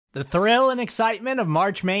The thrill and excitement of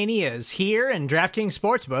March Mania is here, and DraftKings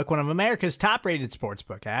Sportsbook, one of America's top-rated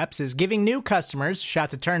sportsbook apps, is giving new customers a shot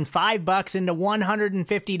to turn $5 into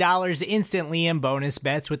 $150 instantly in bonus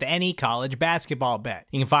bets with any college basketball bet.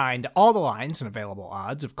 You can find all the lines and available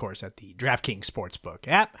odds, of course, at the DraftKings Sportsbook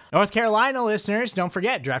app. North Carolina listeners, don't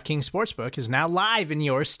forget, DraftKings Sportsbook is now live in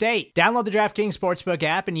your state. Download the DraftKings Sportsbook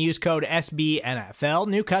app and use code SBNFL.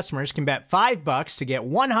 New customers can bet $5 to get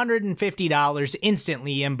 $150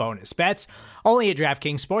 instantly in bonus bets, only at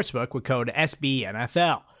DraftKings Sportsbook with code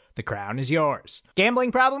SBNFL. The crown is yours.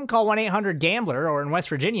 Gambling problem? Call 1-800-GAMBLER, or in West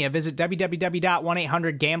Virginia, visit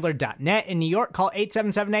www.1800gambler.net. In New York, call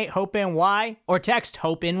 877-8-HOPE-NY or text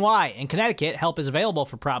HOPE-NY. In Connecticut, help is available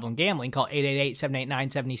for problem gambling. Call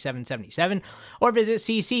 888-789-7777 or visit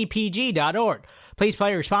ccpg.org. Please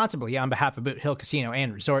play responsibly on behalf of Boot Hill Casino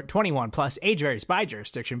and Resort. 21 plus, age varies by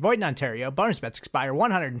jurisdiction. Void in Ontario. Bonus bets expire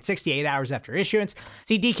 168 hours after issuance.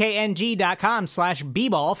 See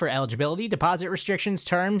dkng.com/bball for eligibility, deposit restrictions,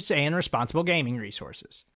 terms, and responsible gaming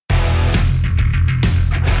resources.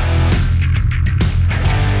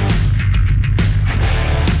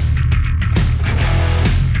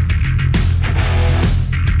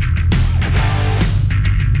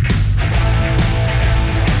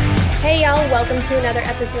 Hey y'all, welcome to another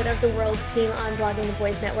episode of The World's Team on Blogging the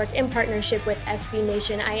Boys Network in partnership with SB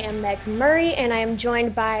Nation. I am Meg Murray and I am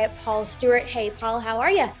joined by Paul Stewart. Hey Paul, how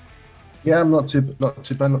are you? Yeah, I'm not too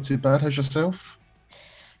bad. How's yourself?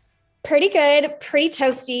 Pretty good, pretty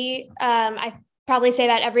toasty. I probably say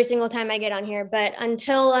that every single time I get on here, but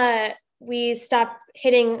until we stop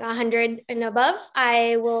hitting 100 and above,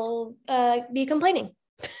 I will be complaining.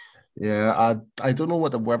 Yeah, I don't know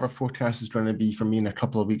what the weather forecast is going to be for me in a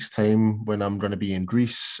couple of weeks' time when I'm going to be in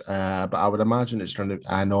Greece, but I would imagine it's going to.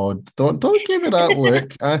 I know, don't give me that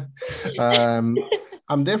look.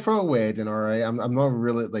 I'm there for a wedding, all right. I'm not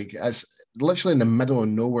really like it's literally in the middle of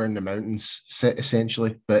nowhere in the mountains,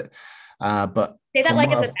 essentially. But say that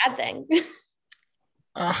like it's a bad thing.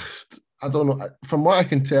 I don't know. From what I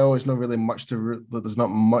can tell, it's not really much there's not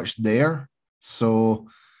much there. So.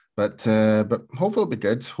 But hopefully it'll be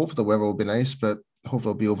good. Hopefully the weather will be nice, but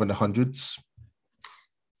hopefully it'll be over in the hundreds.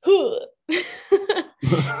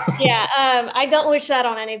 Yeah, I don't wish that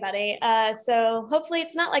on anybody. So hopefully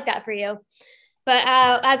it's not like that for you. But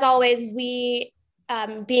as always, we,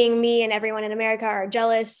 being me and everyone in America, are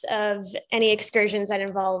jealous of any excursions that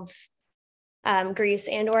involve Greece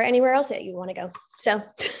and or anywhere else that you want to go. So.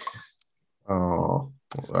 Oh.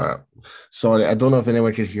 Sorry, I don't know if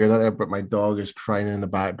anyone could hear that there, but my dog is crying in the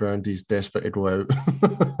background. He's desperate to go out.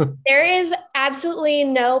 There is absolutely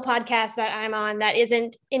no podcast that I'm on that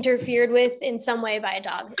isn't interfered with in some way by a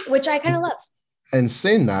dog, which I kind of love. And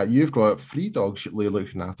saying that, you've got 3 dogs you're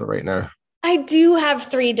looking after right now. I do have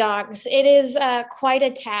 3 dogs. It is quite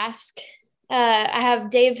a task. I have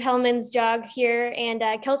Dave Hellman's dog here and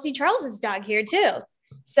Kelsey Charles's dog here too.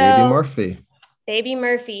 So Baby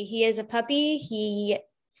Murphy. He is a puppy. He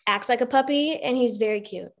acts like a puppy and he's very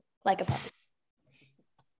cute, like a puppy.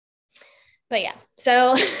 But yeah,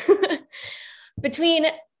 so between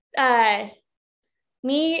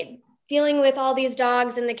me dealing with all these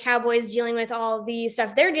dogs and the Cowboys dealing with all the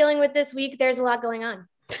stuff they're dealing with this week, there's a lot going on.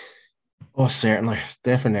 Oh, certainly.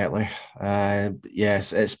 Definitely.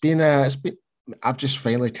 Yes, it's been I've just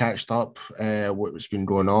finally catched up what's been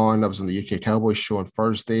going on. I was on the UK Cowboys show on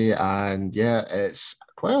Thursday, and yeah, it's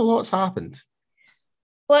quite a lot's happened.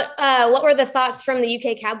 What were the thoughts from the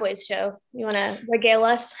UK Cowboys show? You want to regale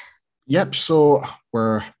us? Yep. So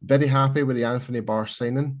we're very happy with the Anthony Barr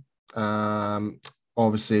signing.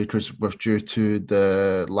 Obviously, because due to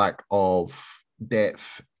the lack of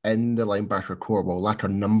depth in the linebacker core, lack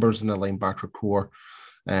of numbers in the linebacker core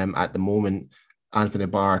at the moment. Anthony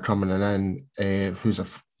Barr coming in, who's a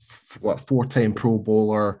 4-time Pro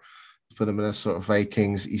Bowler for the Minnesota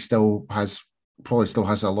Vikings. He probably still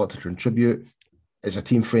has a lot to contribute. It's a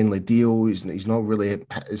team-friendly deal. He's not really.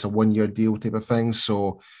 It's a 1-year deal type of thing.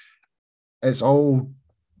 So it's all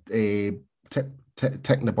ticking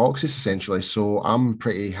the boxes essentially. So I'm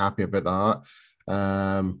pretty happy about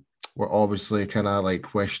that. We're obviously kind of like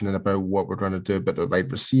questioning about what we're going to do about the wide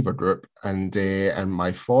receiver group, and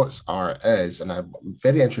my thoughts and I'm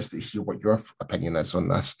very interested to hear what your opinion is on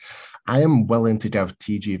this. I am willing to give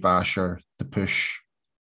TJ Vasher the push.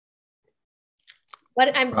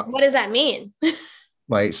 What does that mean?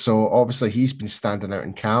 Like, so obviously he's been standing out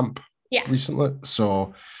in camp recently.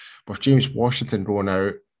 So with James Washington going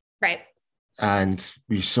out, right? And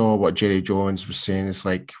we saw what Jerry Jones was saying. It's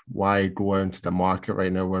like, why go out into the market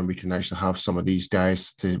right now when we can actually have some of these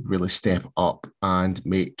guys to really step up and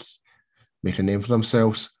make a name for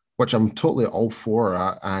themselves? which I'm totally all for.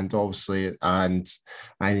 And obviously, and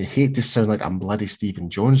I hate to sound like I'm bloody Stephen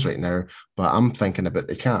Jones right now, but I'm thinking about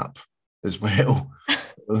the cap as well.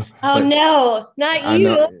 Oh, no, not I you.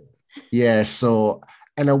 know. Yeah. So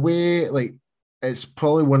in a way, like, it's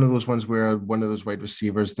probably one of those ones where one of those wide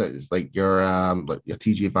receivers that is like your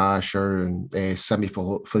TJ Vasher and Simi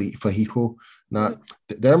Fahiko. Now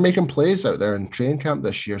they're making plays out there in training camp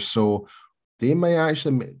this year, so they might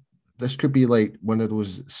actually. This could be like one of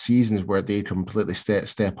those seasons where they completely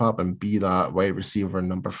step up and be that wide receiver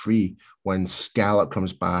number 3 when Scallop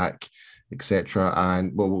comes back, etc.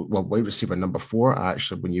 And well, wide receiver number 4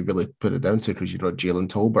 actually, when you really put it down to it, because you've got Jalen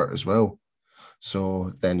Tolbert as well.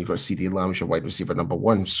 So then you've got CeeDee Lamb as your wide receiver number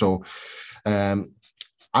 1. So I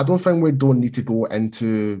don't think we don't need to go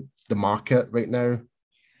into the market right now,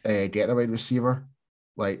 getting a wide receiver.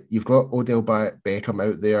 Like, you've got Odell Beckham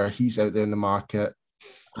out there. He's out there in the market.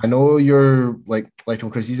 I know you're like him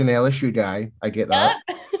because he's an LSU guy. I get that.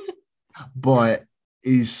 But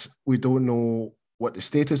we don't know what the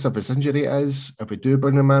status of his injury is. If we do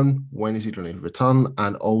bring him in, when is he going to return?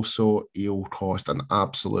 And also, he'll cost an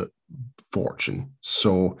absolute fortune.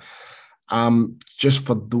 So just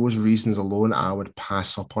for those reasons alone, I would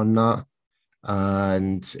pass up on that.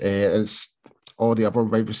 And it's all the other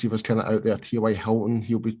wide receivers kind of out there. T.Y. Hilton,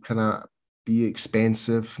 he'll be kind of be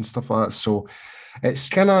expensive and stuff like that. So it's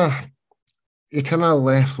you're kind of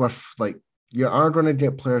left with, like, you are going to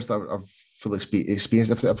get players that are full experience.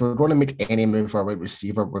 If we're going to make any move for a wide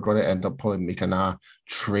receiver, we're going to end up probably making a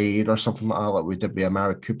trade or something like we did with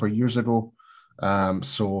Amari Cooper years ago.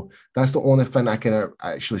 So that's the only thing I can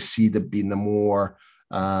actually see that being the more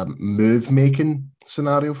move-making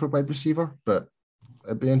scenario for wide receiver. But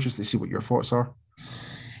it'd be interesting to see what your thoughts are.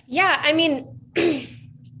 Yeah, I mean,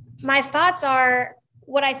 my thoughts are,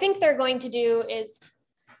 what I think they're going to do is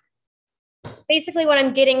basically what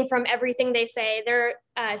I'm getting from everything they say.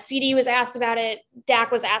 CD was asked about it.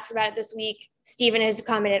 Dak was asked about it this week. Steven has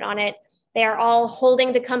commented on it. They are all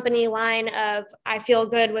holding the company line of, I feel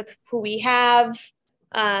good with who we have.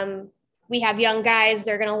 We have young guys.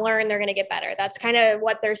 They're going to learn. They're going to get better. That's kind of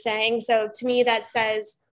what they're saying. So to me, that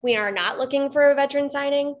says we are not looking for a veteran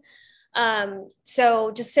signing.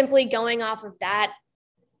 So just simply going off of that,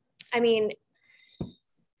 I mean,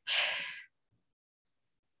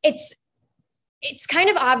 it's kind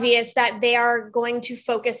of obvious that they are going to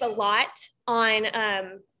focus a lot on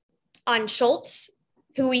Schultz,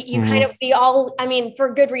 who we all, I mean,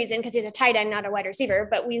 for good reason, because he's a tight end, not a wide receiver,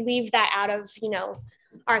 but we leave that out of,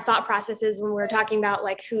 our thought processes when we're talking about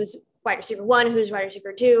like who's wide receiver 1, who's wide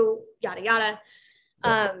receiver 2, yada, yada.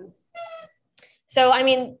 So, I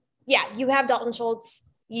mean, yeah, you have Dalton Schultz,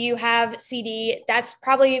 you have CD. That's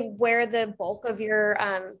probably where the bulk of your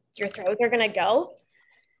throws are going to go.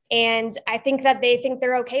 And I think that they think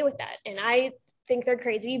they're okay with that. And I think they're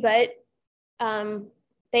crazy, but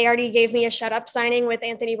they already gave me a shut up signing with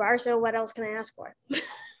Anthony Barr. So what else can I ask for?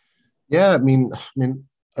 Yeah, I mean,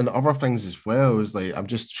 and other things as well is, like, I'm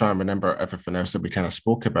just trying to remember everything else that we kind of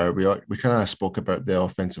spoke about. We kind of spoke about the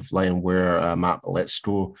offensive line where Matt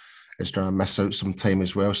Beletsko is trying to miss out some time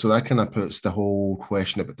as well. So that kind of puts the whole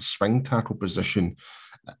question about the swing tackle position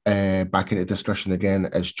back into discussion again.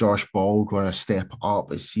 Is Josh Ball going to step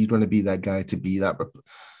up? Is he going to be that guy to be that?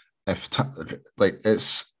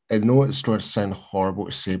 I know it's going to sound horrible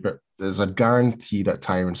to say, but there's a guarantee that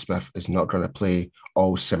Tyron Smith is not going to play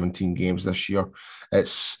all 17 games this year.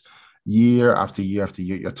 It's year after year after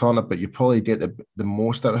year. You're talking about, you probably get the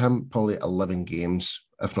most out of him, probably 11 games,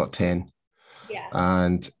 if not 10. Yeah.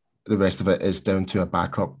 And the rest of it is down to a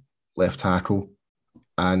backup left tackle.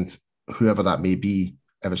 And whoever that may be,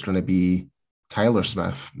 if it's going to be Tyler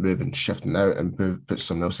Smith shifting out and put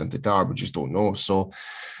someone else into guard, we just don't know. So,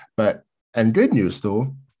 but in good news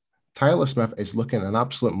though, Tyler Smith is looking an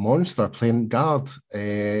absolute monster playing guard.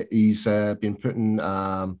 He's been putting,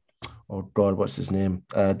 oh God, what's his name?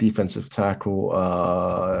 Defensive tackle,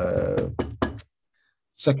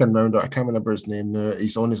 second rounder. I can't remember his name now.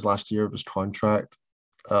 He's on his last year of his contract.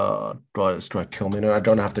 God, it's going to kill me now. I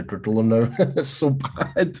don't have to Google him now. It's so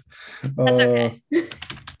bad. That's okay.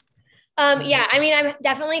 Yeah, I mean, I'm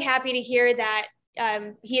definitely happy to hear that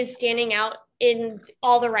he is standing out in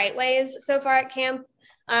all the right ways so far at camp.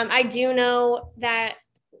 I do know that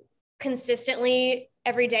consistently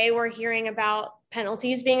every day we're hearing about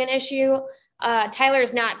penalties being an issue. Tyler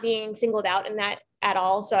is not being singled out in that at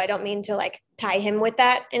all. So I don't mean to like tie him with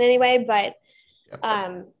that in any way, but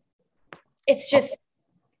it's just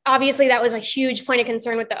obviously that was a huge point of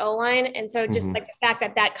concern with the O-line. And so just like the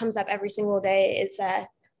fact that comes up every single day is a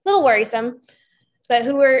little worrisome. But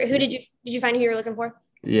who did you find who you were looking for?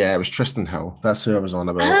 Yeah, it was Tristan Hill. That's who I was on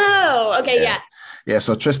about. Oh, okay, yeah. Yeah,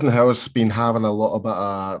 so Tristan Hill's been having a little bit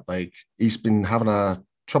of he's been having a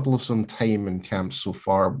troublesome time in camp so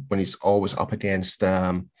far when he's always up against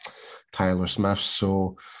Tyler Smith.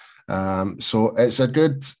 So it's a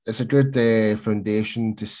good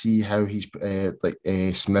foundation to see how he's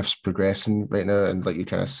Smith's progressing right now, and like you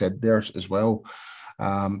kind of said there as well.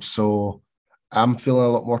 So I'm feeling a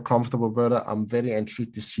lot more comfortable about it. I'm very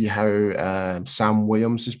intrigued to see how Sam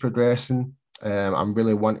Williams is progressing. I'm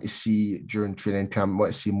really wanting to see during training camp,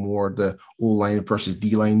 want to see more of the O-line versus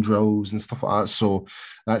D-line drills and stuff like that. So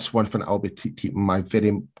that's one thing I'll be keeping my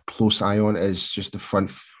very close eye on, is just the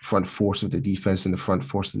front force of the defense and the front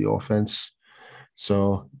force of the offense.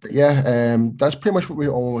 So, but yeah, that's pretty much what we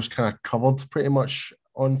almost kind of covered pretty much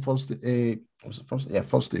on Thursday. Was it Thursday? Yeah,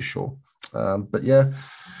 Thursday's show. But yeah,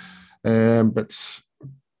 but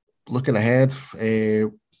looking ahead, we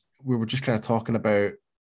were just kind of talking about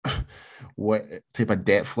what type of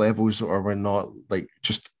depth levels, or we're not like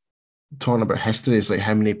just talking about history. Is like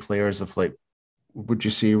how many players have would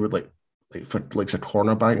you say were for like a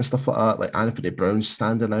cornerback and stuff like that? Like Anthony Brown's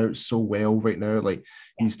standing out so well right now. Like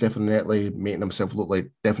he's definitely making himself look like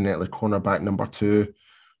definitely cornerback number 2.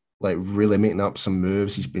 Like really making up some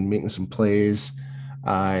moves. He's been making some plays,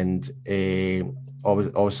 and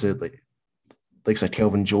obviously like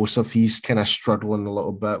Kelvin Joseph, he's kind of struggling a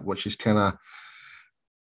little bit, which is kind of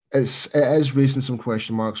it is raising some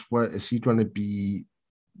question marks. What is he going to be?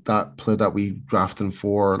 That player that we drafted him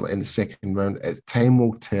for in the second round, time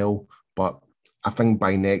will tell. But I think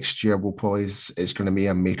by next year, it's going to be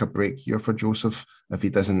a make or break year for Joseph if he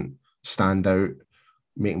doesn't stand out,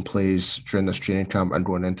 making plays during this training camp and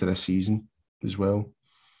going into the season as well.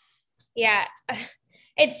 Yeah, I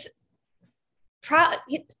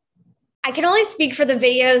can only speak for the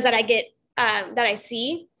videos that I get, that I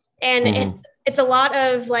see. And it's a lot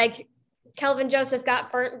of like, Kelvin Joseph got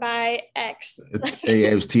burnt by X.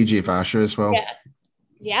 It was TJ Vasher as well.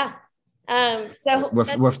 Yeah. So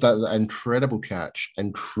with that incredible catch.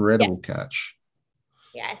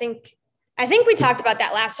 Yeah, I think we talked about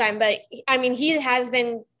that last time, but I mean, he has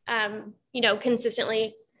been,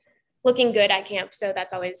 consistently looking good at camp. So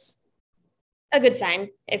that's always a good sign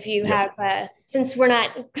if you have, since we're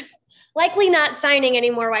not likely not signing any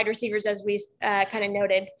more wide receivers, as we kind of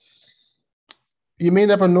noted. You may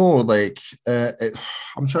never know. I'm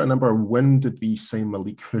trying to remember, when did we sign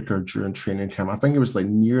Malik Hooker during training camp? I think it was like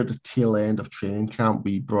near the tail end of training camp.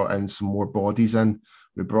 We brought in some more bodies in.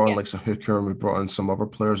 We brought in like a Hooker, and we brought in some other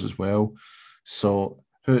players as well. So,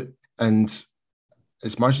 and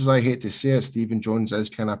as much as I hate to say it, Stephen Jones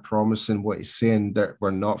is kind of promising what he's saying, that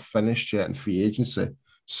we're not finished yet in free agency.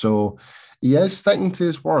 So he is sticking to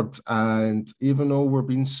his word. And even though we're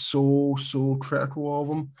being so critical of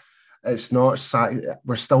him,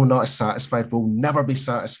 we're still not satisfied. We'll never be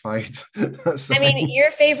satisfied. I mean, your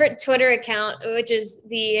favorite Twitter account, which is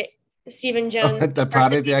the Stephen Jones, the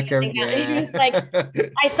parody account. Yeah. Like,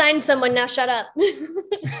 I signed someone, now shut up.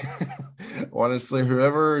 Honestly,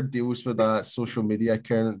 whoever deals with that social media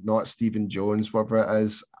account, not Stephen Jones, whatever it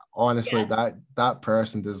is, honestly, that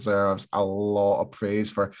person deserves a lot of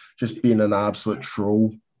praise for just being an absolute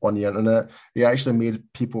troll on the internet. He actually made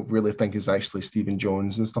people really think it's actually Stephen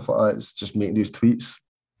Jones and stuff like that. It's just making these tweets.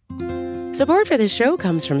 Support for this show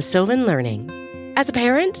comes from Sylvan Learning. As a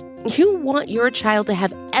parent, you want your child to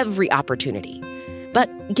have every opportunity, but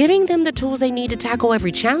giving them the tools they need to tackle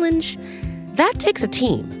every challenge, that takes a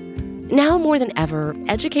team. Now more than ever,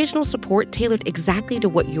 educational support tailored exactly to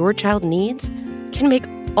what your child needs can make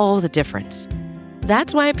all the difference.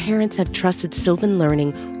 That's why parents have trusted Sylvan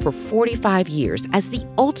Learning for 45 years as the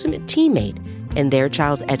ultimate teammate in their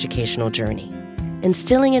child's educational journey,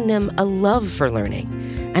 instilling in them a love for learning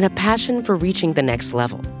and a passion for reaching the next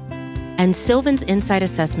level. And Sylvan's Insight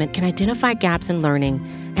Assessment can identify gaps in learning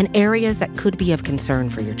and areas that could be of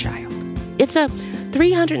concern for your child. It's a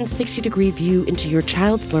 360-degree view into your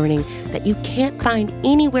child's learning that you can't find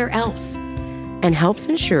anywhere else, and helps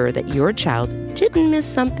ensure that your child didn't miss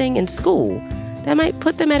something in school that might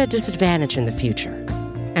put them at a disadvantage in the future.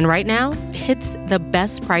 And right now, it's the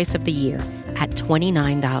best price of the year at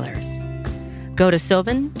 $29. Go to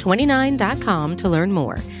sylvan29.com to learn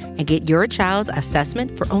more and get your child's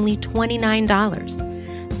assessment for only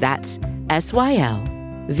 $29. That's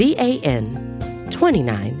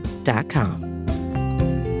SYLVAN29.com.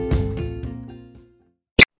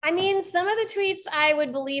 I mean, some of the tweets, I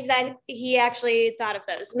would believe that he actually thought of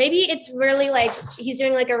those. Maybe it's really like he's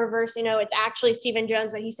doing like a reverse, it's actually Stephen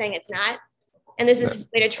Jones, but he's saying it's not. And this is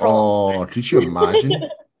way to troll. Oh, could you imagine?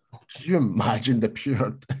 Could you imagine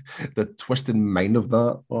the twisted mind of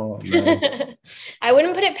that? Oh, man. I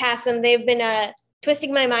wouldn't put it past them. They've been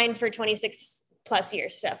twisting my mind for 26 plus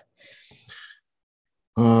years. So.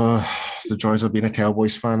 It's the joys of being a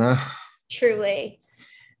Cowboys fan, eh? Truly.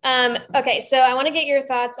 Okay, so I want to get your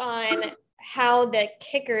thoughts on how the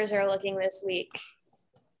kickers are looking this week.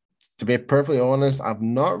 To be perfectly honest, I've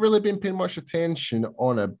not really been paying much attention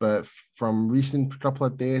on it, but from recent couple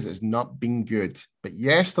of days, it's not been good. But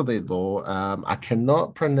yesterday, though, I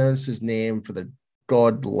cannot pronounce his name for the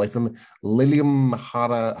God life of me. Lilium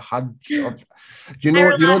Hara Hajj. You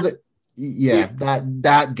know that. Yeah,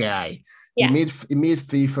 that guy. Yeah. He made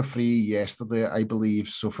 3 for 3 yesterday, I believe.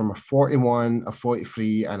 So from a 41, a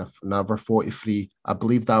 43, and another 43, I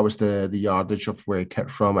believe that was the yardage of where he kicked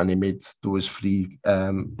from, and he made those 3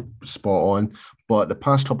 spot on. But the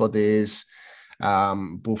past couple of days,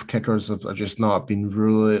 both kickers have just not been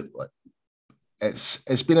really.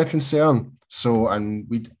 It's been a concern. So, and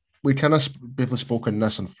we kind of briefly spoke on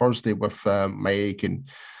this on Thursday with Mike and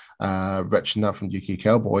Rich and that from UK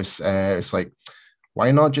Cowboys. It's like, why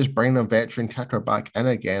not just bring a veteran kicker back in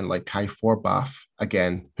again, like Kai Forbath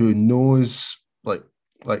again, who knows, like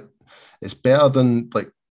it's better than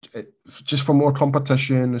just for more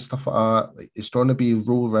competition and stuff like that. Like, it's going to be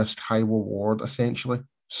low risk, high reward, essentially.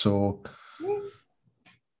 So,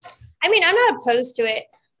 I mean, I'm not opposed to it.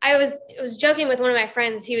 I was joking with one of my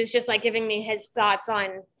friends. He was just like giving me his thoughts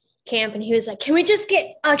on camp, and he was like, "Can we just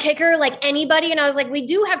get a kicker, like anybody?" And I was like, "We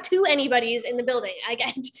do have 2 anybodies in the building.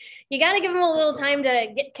 You got to give them a little time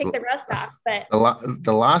to kick the rust off." But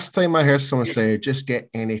the last time I heard someone say, "Just get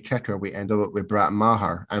any kicker," we ended up with Brett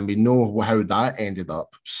Maher, and we know how that ended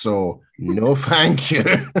up. So no, thank you.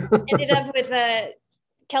 Ended up with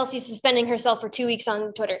Kelsey suspending herself for 2 weeks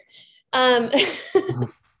on Twitter. Damn.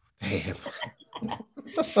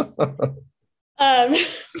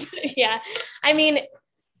 Yeah, I mean,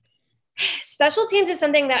 special teams is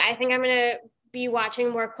something that I think I'm going to be watching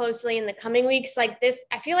more closely in the coming weeks. Like this,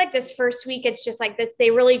 I feel like this first week, it's just like this,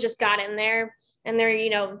 they really just got in there, and they're I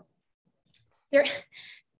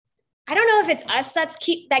don't know if it's us that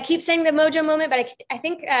keeps saying the mojo moment, but I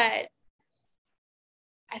think I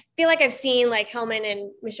feel like I've seen like Hellman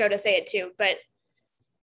and Machota say it too, but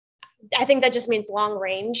I think that just means long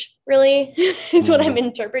range, really, is what I'm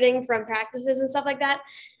interpreting from practices and stuff like that.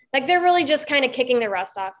 Like they're really just kind of kicking the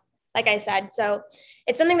rust off, like I said. So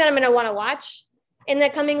it's something that I'm going to want to watch in the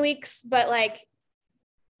coming weeks, but like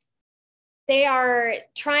they are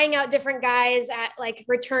trying out different guys at like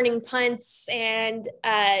returning punts and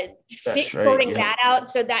sorting that out.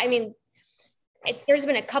 So that, I mean, there's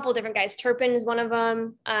been a couple different guys. Turpin is one of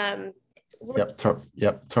them.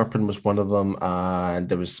 Turpin was one of them, and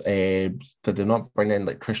there was did they not bring in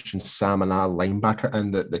like Christian Samana linebacker in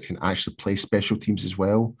that can actually play special teams as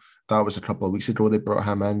well? That was a couple of weeks ago they brought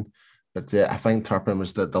him in, but I think Turpin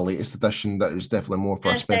was the latest addition that was definitely more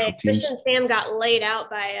for special teams. Christian Sam got laid out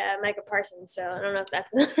by Micah Parsons, so I don't know if that's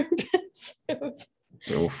another best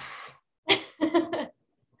move.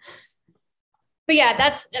 But yeah,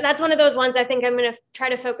 that's one of those ones I think I'm going to try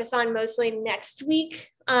to focus on mostly next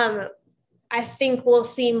week. I think we'll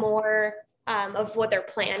see more of what their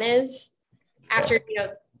plan is after,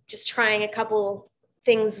 just trying a couple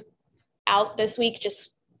things out this week,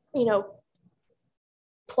 just,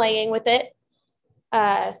 playing with it.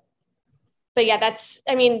 But yeah,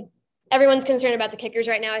 everyone's concerned about the kickers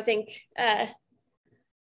right now. I think, I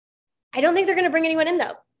don't think they're going to bring anyone in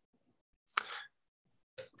though.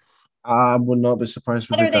 I would not be surprised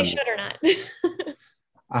whether they should or not.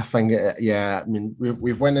 I think, I mean,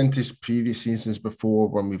 we've went into previous seasons before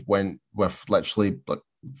when we've went with literally like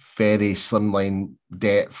very slimline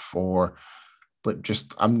depth, or like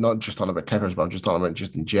I'm not just talking about kickers, but I'm just talking about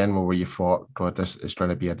just in general where you thought, God, this is going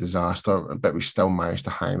to be a disaster, but we still managed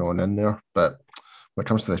to hang on in there. But when it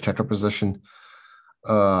comes to the kicker position,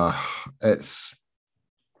 it's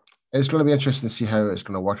going to be interesting to see how it's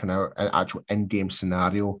going to work in an actual in-game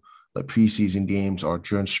scenario, like preseason games or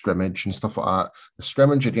during scrimmage and stuff like that. The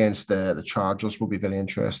scrimmage against the Chargers will be very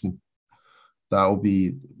interesting. That will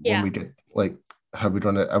be when we get like how we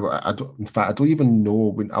run it. I don't even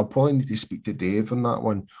know. I'll probably need to speak to Dave on that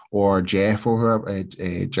one, or Jeff, or whoever,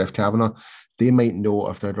 Jeff Kavanagh. They might know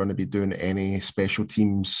if they're going to be doing any special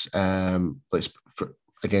teams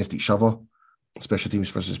against each other, special teams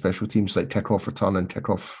versus special teams, like kickoff return and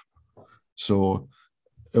kickoff. So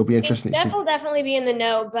it'll be interesting. Jeff will definitely be in the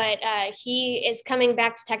know, but he is coming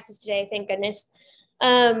back to Texas today, thank goodness.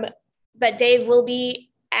 But Dave will be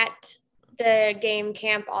at the game,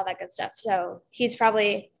 camp, all that good stuff. So he's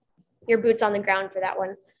probably your boots on the ground for that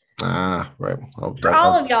one. Right. For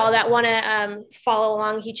all of y'all that want to follow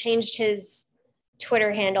along, he changed his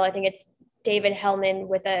Twitter handle. I think it's David Hellman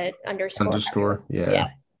with a underscore. Yeah.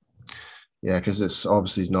 Yeah, because it's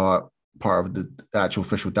obviously he's not part of the actual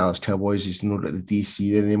official Dallas Cowboys. He's not at the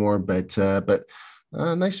DC anymore, but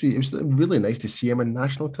nice to be. It was really nice to see him on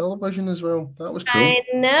national television as well. That was cool. I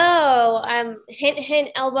know. Hint, hint,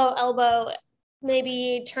 elbow, elbow.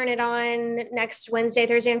 Maybe turn it on next Wednesday,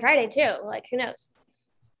 Thursday, and Friday too. Like, who knows?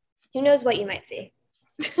 Who knows what you might see?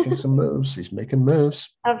 Making some moves. He's making moves.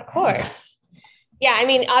 Of course. Yeah, I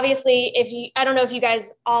mean, obviously, I don't know if you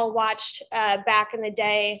guys all watched back in the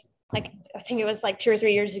day, like I think it was like 2 or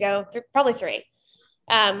 3 years ago, probably 3.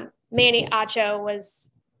 Manny Acho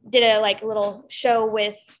did a like little show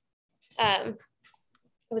with it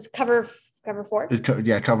was cover 4.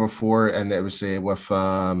 Cover 4, and it was with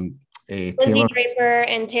Lindsey Taylor Draper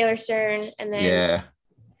and Taylor Stern, and then yeah,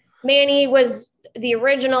 Manny was the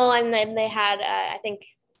original, and then they had I think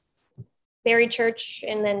Barry Church,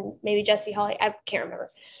 and then maybe Jesse Holly. I can't remember.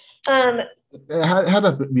 It had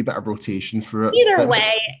a wee bit of rotation for it. Either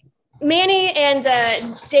way, Manny and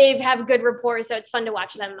Dave have good rapport, so it's fun to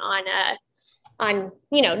watch them on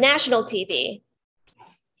national TV.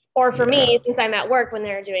 Or for me, since I'm at work when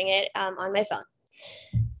they're doing it on my phone.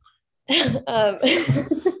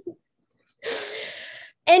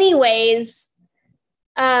 Anyways,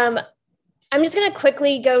 I'm just going to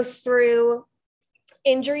quickly go through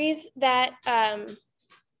injuries that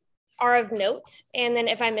are of note. And then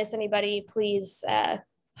if I miss anybody, please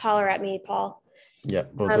holler at me, Paul. Yeah,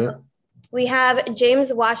 we'll do. We have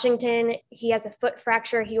James Washington. He has a foot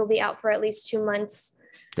fracture. He will be out for at least 2 months.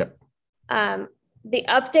 Yep. The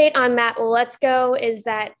update on Matt Letzko is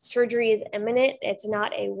that surgery is imminent. It's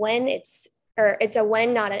not a when, it's a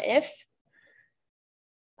when, not an if.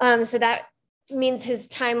 So that means his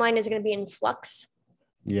timeline is going to be in flux.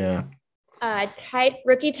 Yeah.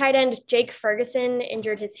 Rookie tight end Jake Ferguson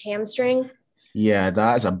injured his hamstring. Yeah,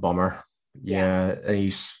 that is a bummer. Yeah.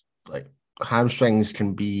 He's like, hamstrings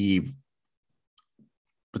can be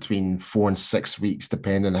between 4 and 6 weeks,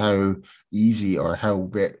 depending on how easy or how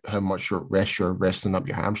much you're resting up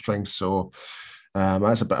your hamstrings. So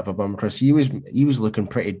that's a bit of a bummer, because he was looking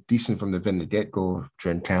pretty decent from the get-go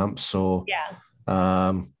during camp. So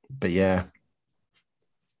but yeah,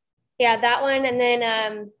 that one. And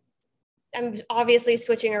then I'm obviously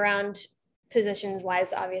switching around positions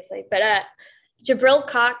wise, obviously, but Jabril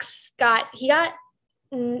Cox got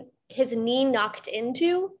his knee knocked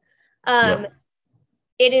into.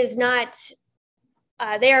 It is not,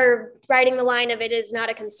 they are riding the line of it is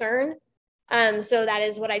not a concern. So that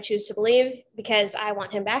is what I choose to believe, because I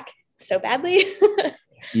want him back so badly.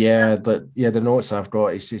 The notes I've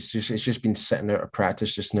got, it's just been sitting out of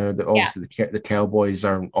practice just now. Obviously the Cowboys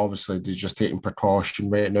are they're just taking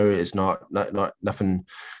precaution right now. It's not nothing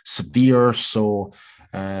severe. So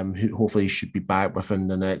hopefully he should be back within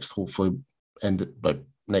the next,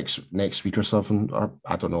 next week or something, or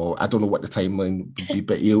I don't know what the timeline would be,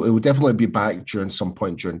 but it will definitely be back during some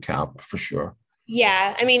point during camp for sure.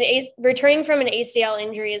 Yeah, I mean, returning from an ACL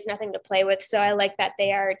injury is nothing to play with, so I like that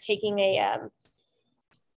they are taking a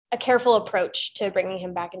careful approach to bringing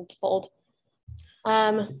him back into the fold.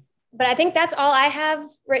 But I think that's all I have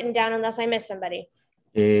written down, unless I missed somebody.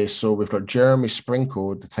 So we've got Jeremy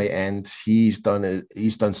Sprinkle, the tight end. He's done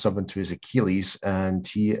something to his Achilles, and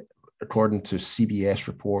he, according to CBS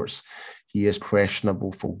reports, he is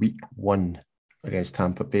questionable for week 1 against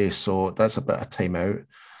Tampa Bay. So that's a bit of time out.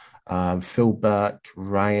 Fullback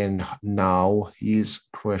Ryan Now, he's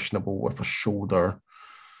questionable with a shoulder.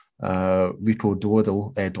 Rico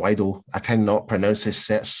Duido, I cannot pronounce his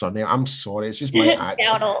surname. I'm sorry, it's just my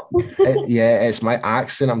accent. It's my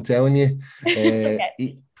accent, I'm telling you.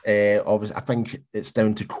 Obviously, I think it's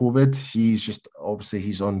down to COVID.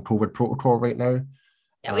 He's on COVID protocol right now.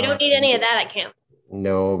 Yeah, we don't need any of that at camp.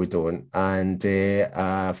 No, we don't. And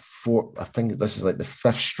I think this is like the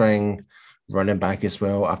 5th string running back as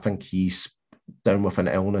well. I think he's down with an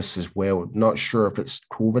illness as well. Not sure if it's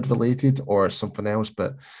COVID related or something else,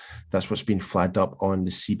 but that's what's been flagged up on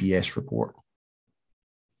the CBS report.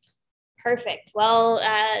 Perfect. Well,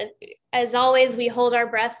 as always, we hold our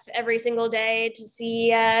breath every single day to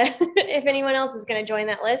see if anyone else is going to join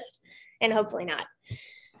that list, and hopefully not.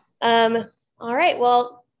 All right.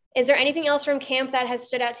 Well, is there anything else from camp that has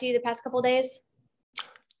stood out to you the past couple of days?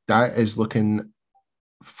 That is looking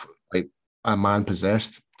like a man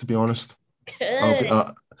possessed, to be honest.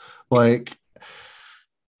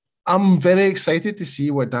 I'm very excited to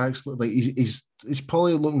see what Dak's look like. He's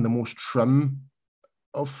probably looking the most trim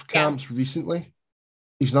of camps recently.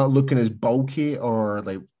 He's not looking as bulky or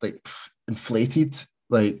like inflated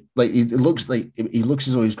he looks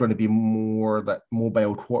as though he's going to be more that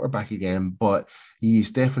mobile quarterback again, but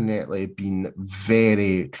he's definitely been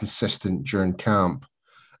very consistent during camp.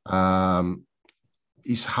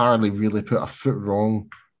 He's hardly really put a foot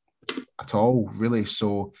wrong at all, really.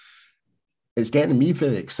 So it's getting me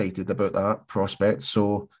very excited about that prospect.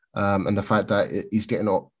 So, and the fact that he's given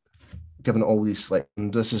all these, like,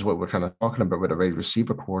 and this is what we're kind of talking about with the wide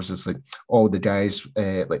receiver course. It's like all the guys,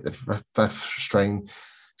 like the fifth string,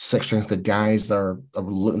 sixth strings, the guys that are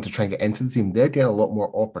looking to try and get into the team, they're getting a lot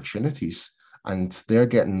more opportunities and they're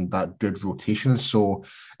getting that good rotation. So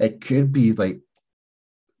it could be like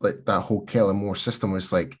that whole Kellen Moore system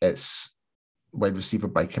was like, it's wide receiver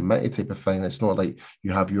by committee type of thing. It's not like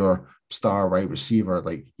you have your star wide receiver.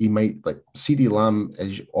 Like he might, like CeeDee Lamb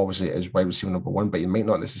is obviously wide receiver number one, but you might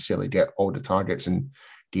not necessarily get all the targets in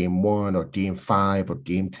game 1 or game 5 or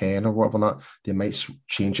game 10 or whatever not. They might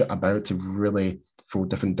change it about to really throw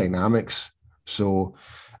different dynamics. So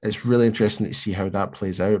it's really interesting to see how that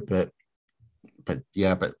plays out. But when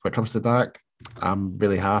it comes to Dak, I'm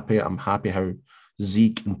really happy. I'm happy how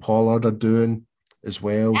Zeke and Pollard are doing as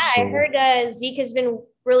well. Yeah, so, I heard Zeke has been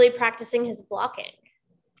really practicing his blocking.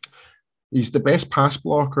 He's the best pass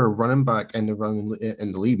blocker running back in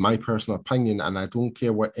the league, my personal opinion, and I don't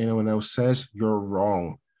care what anyone else says, you're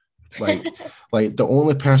wrong. Like the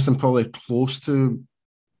only person probably close to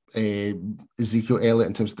Ezekiel Elliott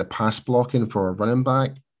in terms of the pass blocking for a running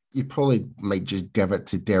back, you probably might just give it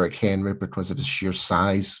to Derrick Henry because of his sheer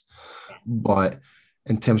size. But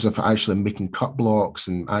in terms of actually making cut blocks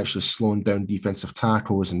and actually slowing down defensive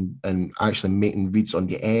tackles and actually making reads on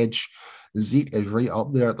the edge, Zeke is right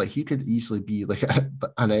up there. Like he could easily be like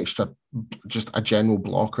an extra, just a general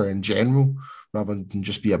blocker in general, rather than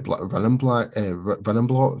just be a running block.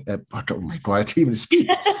 Oh my God, I can't even speak.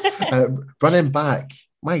 Running back,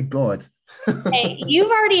 my God. Hey, you've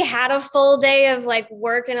already had a full day of like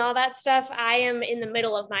work and all that stuff. I am in the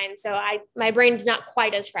middle of mine, so my brain's not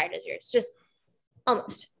quite as fried as yours. Just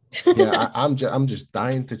almost. Yeah, I'm just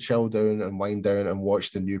dying to chill down and wind down and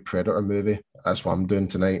watch the new Predator movie. That's what I'm doing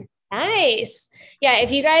tonight. Nice. Yeah,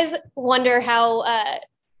 if you guys wonder how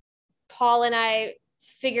Paul and I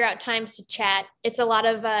figure out times to chat, it's a lot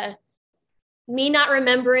of me not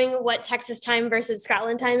remembering what Texas time versus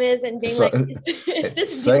Scotland time is and being is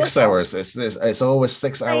this 6 hours? It's always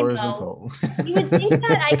 6 hours until. You would think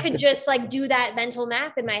that I could just like do that mental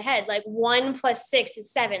math in my head. Like 1 + 6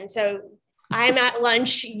 is 7. So I'm at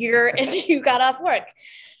lunch, you got off work.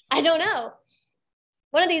 I don't know.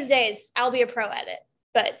 One of these days I'll be a pro at it,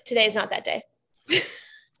 but today's not that day.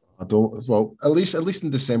 At least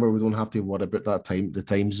in December we don't have to worry about the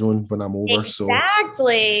time zone when I'm over.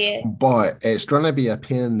 Exactly. But it's going to be a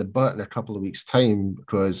pain in the butt in a couple of weeks' time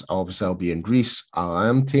because obviously I'll be in Greece. I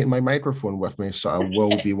am taking my microphone with me, so I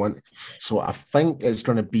will be one. So I think it's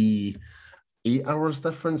going to be 8 hours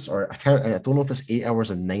difference, or I don't know if it's 8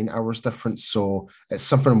 hours and 9 hours difference. So it's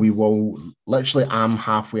something we will literally. I'm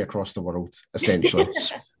halfway across the world, essentially,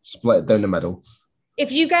 split it down the middle.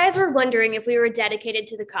 If you guys were wondering if we were dedicated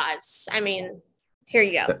to the cause, I mean, here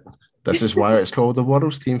you go. This is why it's called the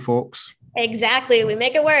World's Team, folks. Exactly. We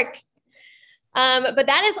make it work. But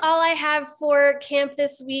that is all I have for camp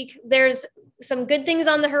this week. There's some good things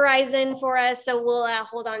on the horizon for us, so we'll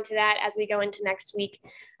hold on to that as we go into next week.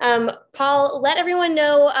 Paul, let everyone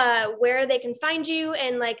know where they can find you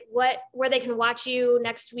and like where they can watch you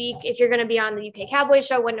next week. If you're going to be on the UK Cowboys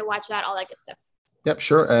show, when to watch that, all that good stuff. Yep,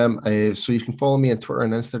 sure. So you can follow me on Twitter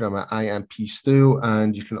and Instagram at IamPStew,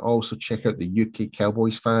 and you can also check out the UK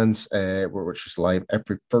Cowboys fans, which is live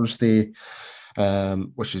every Thursday,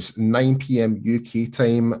 which is 9 p.m. UK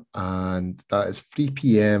time, and that is 3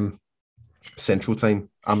 p.m. Central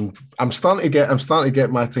time. I'm starting to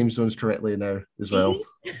get my time zones correctly now as well.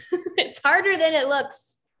 It's harder than it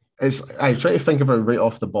looks. I try to think about it right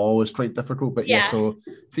off the ball. It's quite difficult, but yeah. So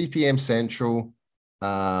 3 p.m. Central.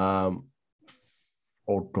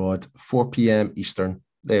 4 p.m. Eastern.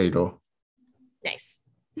 There you go. Nice.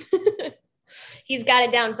 He's got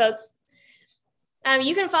it down, folks.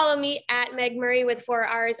 You can follow me at Meg Murray with 4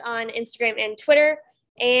 R's on Instagram and Twitter.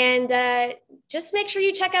 And just make sure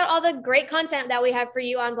you check out all the great content that we have for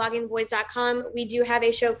you on bloggingboys.com. We do have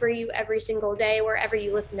a show for you every single day, wherever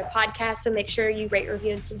you listen to podcasts. So make sure you rate,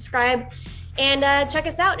 review, and subscribe. And check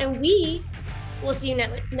us out. And we will see you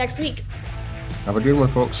next week. Have a good one,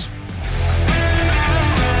 folks.